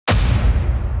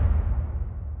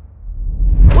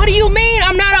What do you mean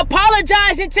I'm not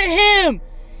apologizing to him?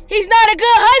 He's not a good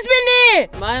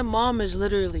husband then. My mom is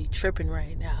literally tripping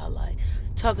right now, like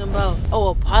talking about, oh,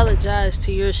 apologize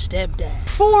to your stepdad.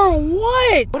 For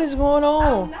what? What is going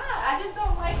on? I'm not. I just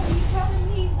don't like when you telling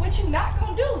me what you're not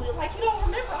gonna do. Like you don't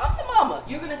remember I'm the mama.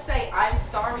 You're gonna say, I'm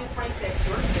sorry, Frank, that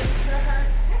your sister hurt.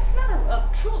 That's not a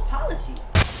true apology.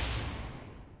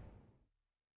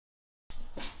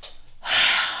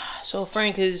 So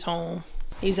Frank is home.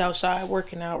 He's outside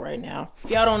working out right now.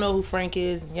 If y'all don't know who Frank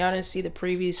is, and y'all didn't see the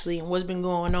previously and what's been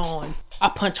going on, I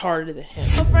punch harder than him.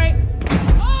 So Frank.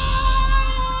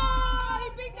 Oh, he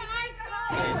beat the ice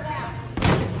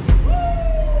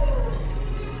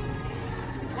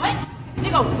What?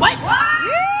 Nigga, what?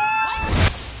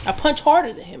 I punch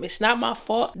harder than him. It's not my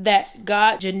fault that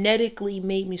God genetically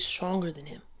made me stronger than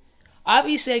him.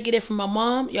 Obviously, I get it from my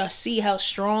mom. Y'all see how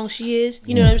strong she is.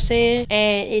 You know what I'm saying?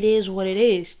 And it is what it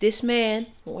is. This man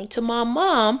went to my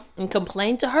mom and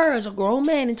complained to her as a grown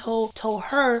man and told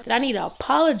her that I need to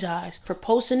apologize for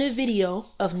posting a video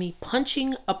of me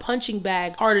punching a punching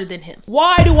bag harder than him.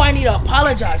 Why do I need to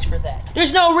apologize for that?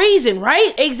 There's no reason,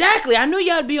 right? Exactly. I knew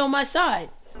y'all'd be on my side.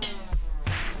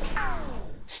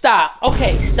 Stop.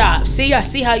 Okay, stop. See, I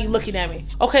see how you looking at me.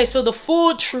 Okay, so the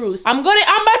full truth, I'm about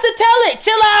to tell it.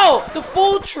 Chill out. The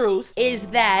full truth is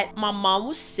that my mom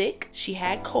was sick. She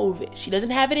had COVID. She doesn't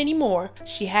have it anymore.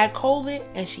 She had COVID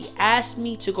and she asked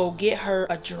me to go get her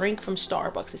a drink from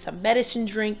Starbucks. It's a medicine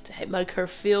drink to make her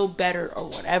feel better or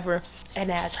whatever. And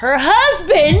as her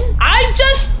husband, I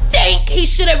just think he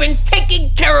should have been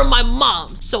taking care of my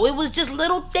mom. So it was just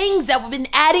little things that have been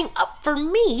adding up for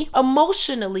me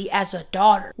emotionally as a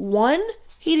daughter. One,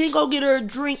 he didn't go get her a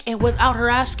drink and without her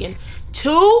asking.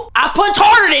 Two, I punch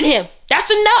harder than him.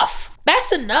 That's enough.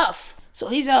 That's enough. So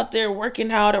he's out there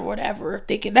working out or whatever,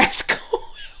 thinking that's cool.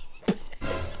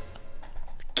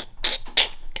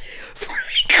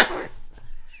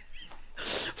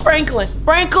 Franklin,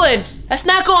 that's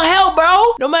not gonna help,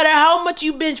 bro. No matter how much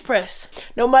you bench press,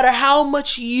 no matter how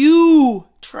much you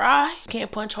try, you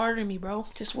can't punch harder than me, bro.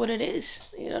 Just what it is.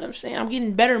 You know what I'm saying? I'm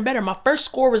getting better and better. My first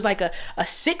score was like a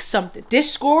 6 something.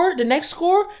 This score, the next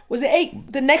score was an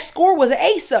 8. The next score was an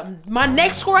 8 something. My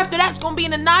next score after that's gonna be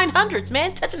in the 900s,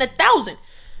 man, touching 1,000.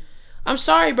 I'm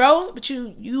sorry, bro, but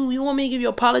you want me to give you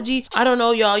an apology? I don't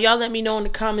know, y'all. Y'all let me know in the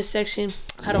comment section.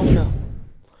 I don't know.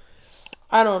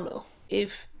 I don't know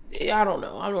if I'm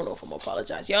gonna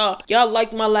apologize. Y'all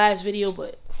liked my last video,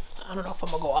 but I don't know if I'm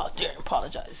gonna go out there and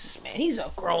apologize to this man. He's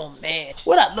a grown man.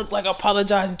 What I look like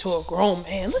apologizing to a grown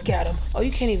man? Look at him. Oh,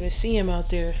 you can't even see him out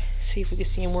there. See if we can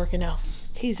see him working out.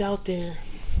 He's out there.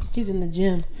 He's in the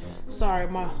gym. Sorry,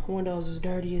 my windows is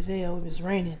dirty as hell. It was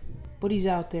raining. But he's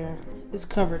out there. It's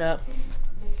covered up.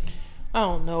 I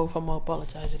don't know if I'm gonna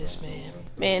apologize to this man.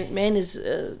 Man is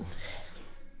it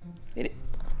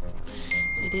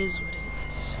is what it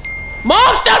is.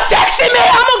 Mom, stop texting me!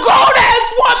 I'm a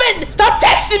grown-ass woman! Stop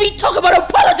texting me! Talk about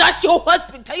apologize to your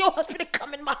husband. Tell your husband to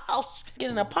come in my house. Get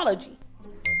an apology.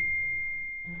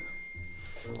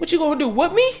 What you gonna do,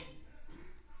 whip me?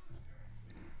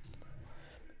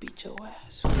 Beat your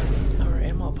ass.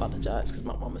 Alright, I'm gonna apologize because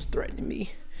my mom is threatening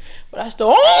me. But that's the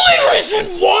only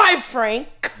reason why,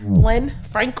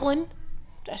 Franklin,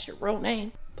 that's your real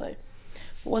name. But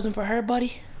if it wasn't for her,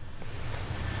 buddy,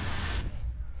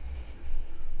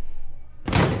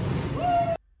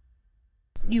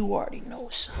 you already know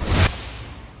what's up.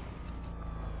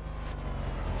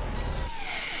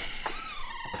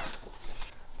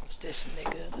 This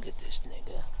nigga, look at this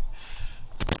nigga.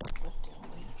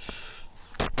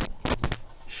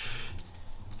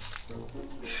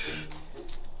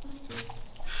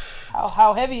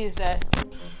 How heavy is that?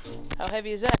 How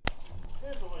heavy is that?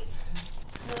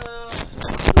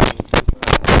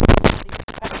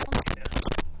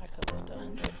 I could lift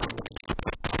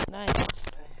 100. Nice.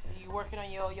 You working on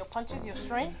your punches, your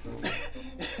strength?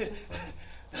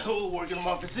 Working on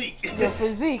my physique. Your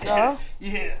physique, huh?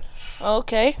 Yeah.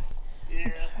 Okay.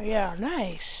 Yeah. Yeah,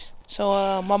 nice.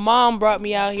 So my mom brought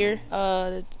me out here,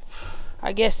 I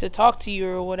guess to talk to you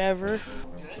or whatever. Okay.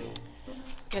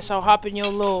 Guess I'll hop in your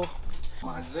little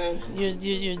My zen.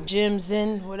 your gym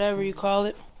zen, whatever you call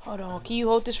it. Hold on, can you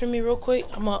hold this for me real quick?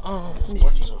 I'm gonna let me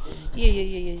see.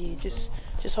 Yeah. Just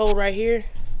hold right here.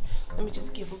 Let me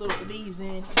just give a little of these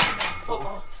in. Be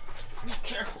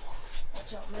careful.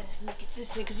 Watch out, man. Look at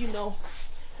this in, cause you know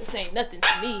this ain't nothing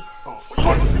to me.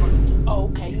 Oh,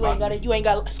 okay. You ain't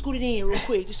got to scoot it in real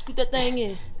quick. Just scoot that thing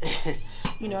in.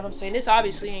 You know what I'm saying? This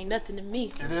obviously ain't nothing to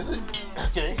me. It isn't?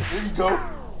 Okay, there you go.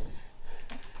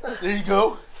 There you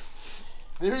go.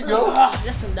 There you go.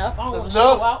 That's enough. I don't want to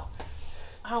show out.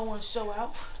 I don't want to show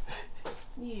out.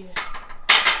 Yeah.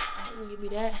 Give me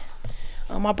that.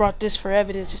 I brought this for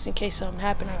evidence just in case something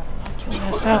happened. I can't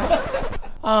mess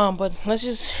out. But let's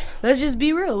just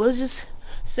be real. Let's just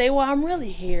say why I'm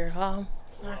really here. I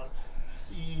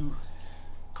see you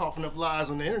coughing up lies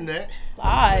on the internet.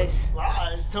 Lies.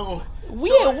 Telling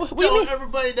mean?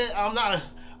 everybody that I'm not a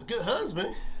good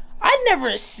husband. I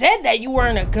never said that you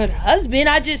weren't a good husband.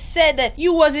 I just said that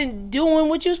you wasn't doing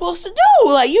what you were supposed to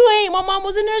do. Like, my mom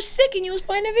was in there sick and you was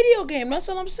playing a video game. That's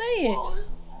all I'm saying. Well,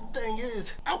 the thing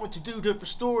is, I went to 2 different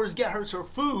stores, got her some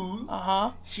food.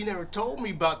 She never told me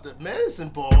about the medicine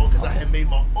ball because I had made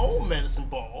my own medicine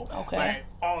ball. Okay.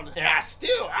 And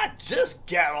I just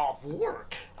got off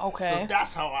work. Okay. So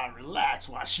that's how I relaxed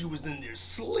while she was in there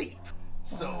asleep.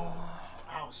 So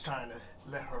I was trying to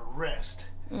let her rest.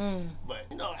 But,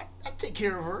 I take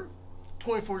care of her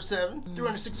 24/7,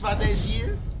 365 days a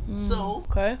year. So.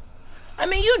 Okay. I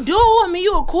mean, you do. I mean,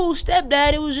 you a cool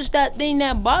stepdad. It was just that thing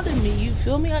that bothered me. You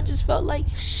feel me? I just felt like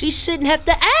she shouldn't have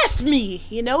to ask me.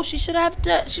 She should ask,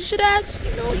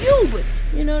 you. But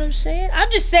you know what I'm saying? I'm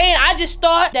just saying. I just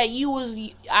thought that you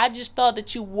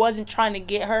wasn't trying to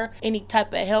get her any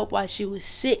type of help while she was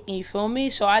sick. You feel me?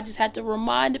 So I just had to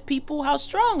remind the people how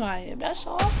strong I am. That's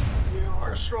all. You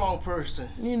are a strong person.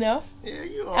 Yeah,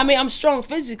 you are. I mean, I'm strong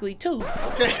physically too.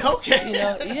 Okay.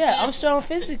 Yeah, I'm strong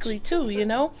physically too,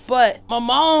 But my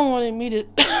mom wanted me to,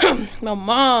 my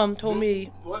mom told me.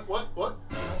 What?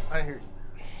 I hear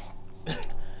you.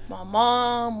 My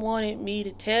mom wanted me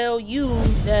to tell you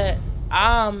that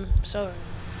I'm sorry.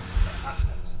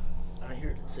 I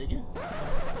hear it. Say again.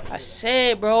 I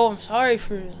said, bro, I'm sorry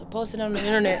for posting on the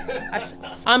internet.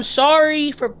 I'm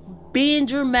sorry for being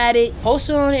dramatic,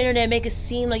 posting on the internet, make it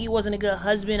seem like you wasn't a good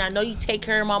husband. I know you take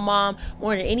care of my mom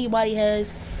more than anybody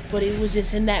has, but it was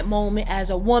just in that moment as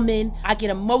a woman. I get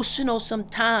emotional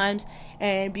sometimes,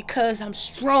 and because I'm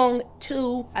strong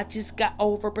too, I just got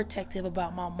overprotective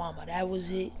about my mama. That was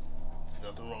it. There's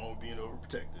nothing wrong with being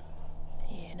overprotected.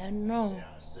 Yeah, nothing wrong. Yeah,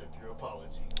 I accept your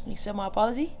apology. You accept my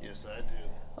apology? Yes, I do.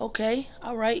 Okay,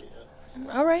 all right.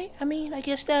 All right, I mean, I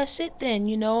guess that's it then,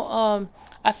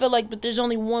 I feel like, but there's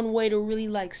only one way to really,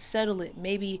 settle it.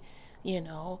 Maybe,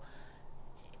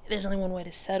 there's only one way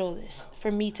to settle this.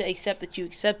 For me to accept that you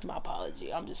accept my apology.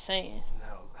 I'm just saying.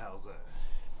 How's that?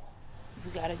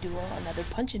 We gotta do another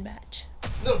punching match.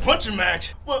 Another punching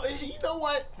match? Well, you know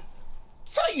what?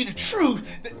 Tell you the truth,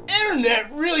 the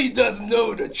internet really doesn't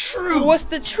know the truth. What's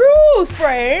the truth,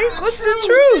 Frank? What's the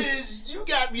truth? Is you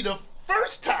got me the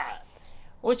first time.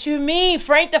 What you mean,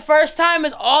 Frank? The first time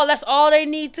is all. That's all they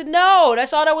need to know.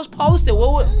 That's all that was posted.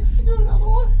 What would? You do another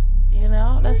one.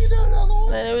 That's. You do another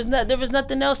one. There was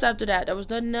nothing else after that. There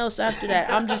was nothing else after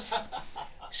that. I'm just.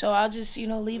 So I'll just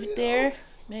leave it there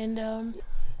and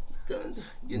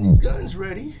Getting these guns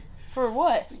ready. For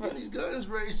what? Getting these guns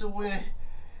ready so when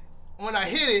I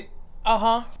hit it.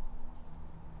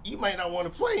 You might not want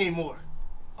to play anymore.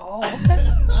 Oh, okay.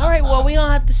 All right. Well, we don't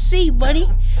have to see, buddy.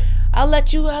 I'll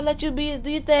let you do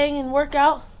your thing and work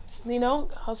out.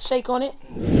 I'll shake on it.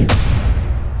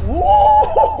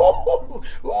 Ooh,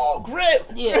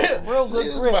 grip. Yeah, grip. real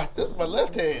good grip. This is my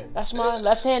left hand. That's my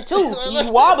left hand too.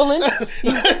 You wobbling.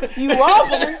 You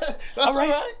wobbling. That's all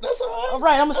right. That's all right. All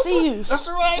right, I'm gonna see you. That's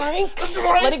all right. Frank. That's all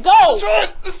right. Let it go.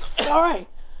 That's all right. All right.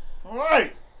 All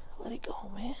right. Let it go,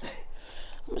 man. I'm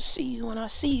gonna see you when I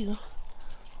see you.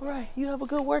 All right. You have a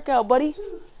good workout, buddy.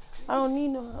 I don't need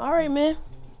no. All right, man.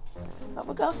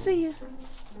 I'll see you.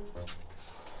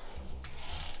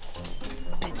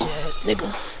 Bitch ass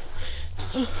nigga.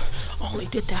 I only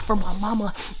did that for my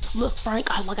mama. Look,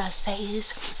 Frank, all I gotta say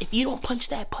is, if you don't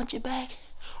punch it back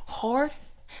hard,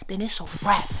 then it's a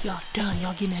wrap. Y'all done.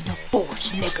 Y'all getting a divorce,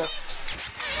 nigga.